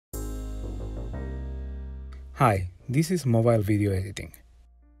Hi, this is mobile video editing.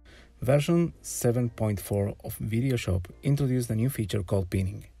 Version 7.4 of Videoshop introduced a new feature called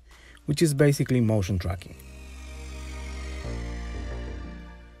pinning, which is basically motion tracking.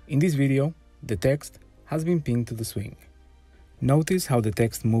 In this video, the text has been pinned to the swing. Notice how the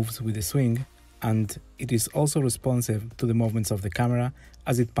text moves with the swing, and it is also responsive to the movements of the camera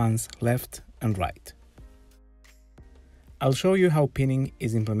as it pans left and right. I'll show you how pinning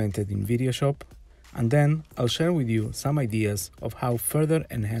is implemented in Videoshop, and then I'll share with you some ideas of how further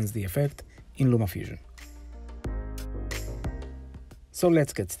enhance the effect in LumaFusion. So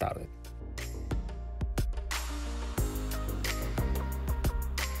let's get started.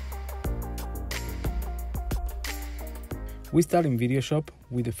 We start in Videoshop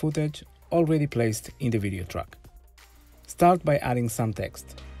with the footage already placed in the video track. Start by adding some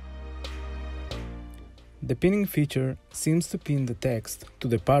text. The pinning feature seems to pin the text to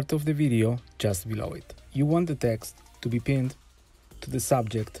the part of the video just below it. You want the text to be pinned to the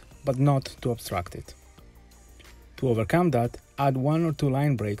subject, but not to obstruct it. To overcome that, add 1 or 2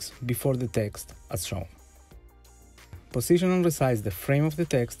 line breaks before the text as shown. Position and resize the frame of the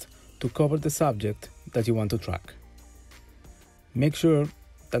text to cover the subject that you want to track. Make sure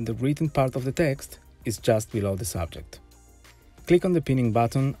that the written part of the text is just below the subject. Click on the pinning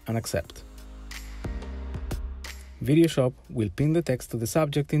button and accept. Videoshop will pin the text to the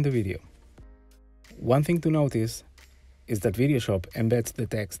subject in the video. One thing to notice is that Videoshop embeds the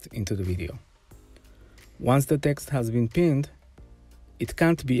text into the video. Once the text has been pinned, it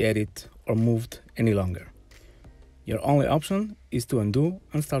can't be edited or moved any longer. Your only option is to undo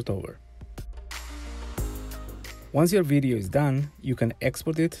and start over. Once your video is done, you can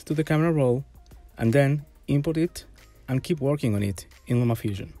export it to the camera roll and then import it and keep working on it in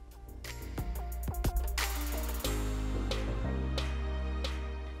LumaFusion.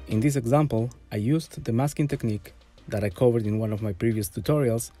 In this example, I used the masking technique that I covered in one of my previous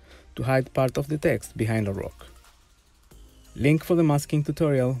tutorials to hide part of the text behind a rock. Link for the masking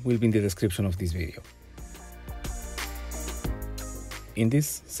tutorial will be in the description of this video. In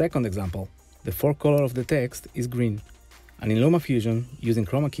this second example, the fore color of the text is green, and in LumaFusion, using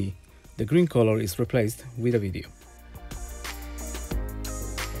chroma key, the green color is replaced with a video.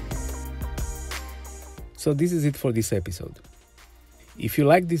 So this is it for this episode. If you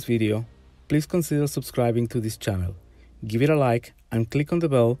like this video, please consider subscribing to this channel, give it a like and click on the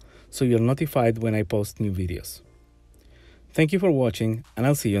bell so you're notified when I post new videos. Thank you for watching, and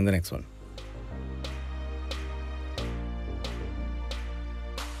I'll see you in the next one.